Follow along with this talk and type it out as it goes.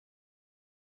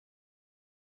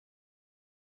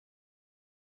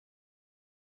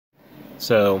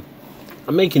So,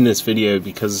 I'm making this video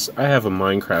because I have a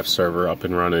Minecraft server up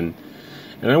and running,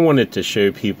 and I wanted to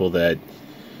show people that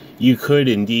you could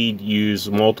indeed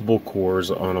use multiple cores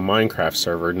on a Minecraft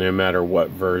server no matter what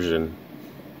version.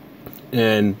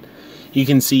 And you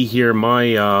can see here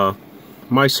my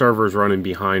server's running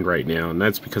behind right now, and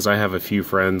that's because I have a few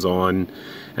friends on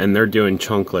and they're doing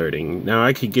chunk loading. Now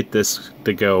I could get this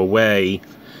to go away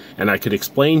and I could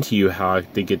explain to you how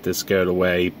to get this go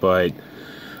away, but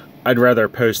I'd rather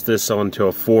post this onto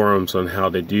a forums on how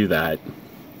to do that.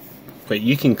 But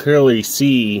you can clearly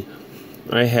see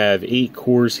I have 8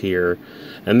 cores here,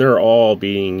 and they're all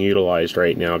being utilized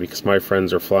right now because my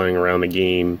friends are flying around the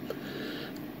game,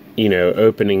 you know,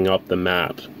 opening up the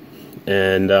map.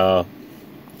 And let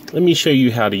me show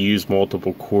you how to use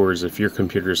multiple cores if your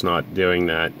computer's not doing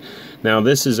that. Now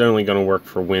this is only going to work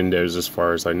for Windows as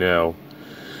far as I know.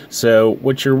 So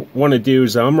what you want to do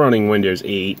is, I'm running Windows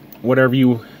 8. Whatever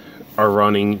you are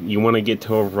running, you want to get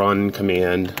to a run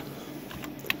command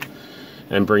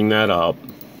and bring that up.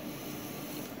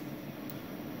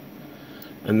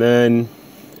 And then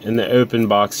in the open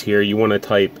box here, you want to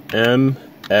type msconfig.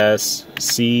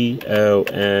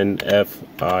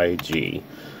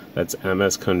 That's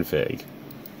msconfig.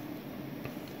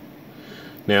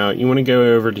 Now you want to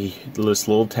go over to this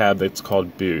little tab that's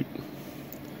called boot.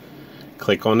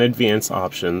 Click on advanced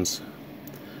options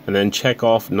and then check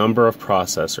off number of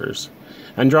processors,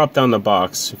 and drop down the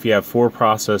box if you have 4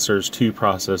 processors, 2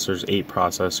 processors, 8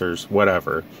 processors,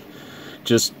 whatever.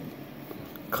 Just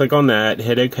click on that,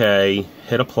 hit OK,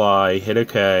 hit apply, hit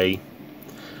OK,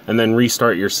 and then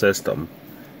restart your system.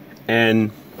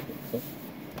 And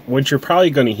what you're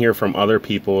probably going to hear from other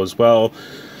people as well,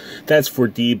 that's for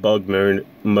debug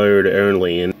mode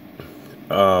only. And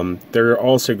they're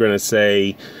also going to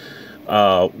say,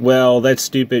 well, that's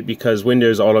stupid because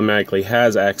Windows automatically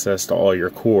has access to all your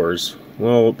cores.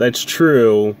 Well, that's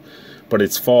true, but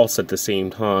it's false at the same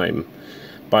time.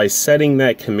 By setting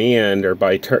that command, or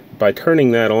by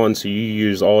turning that on so you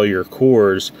use all your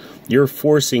cores, you're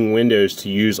forcing Windows to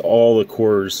use all the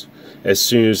cores as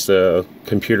soon as the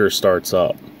computer starts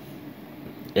up.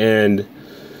 And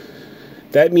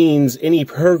that means any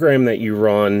program that you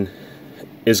run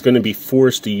is going to be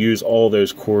forced to use all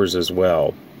those cores as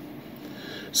well.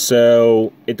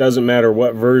 So it doesn't matter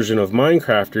what version of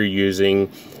Minecraft you're using,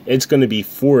 it's going to be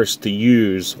forced to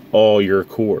use all your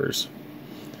cores.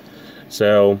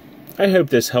 So I hope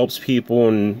this helps people,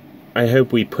 and I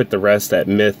hope we put the rest that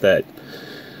myth that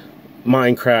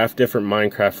different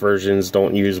Minecraft versions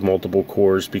don't use multiple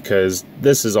cores, because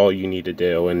this is all you need to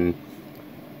do, and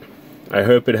I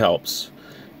hope it helps.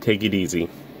 Take it easy.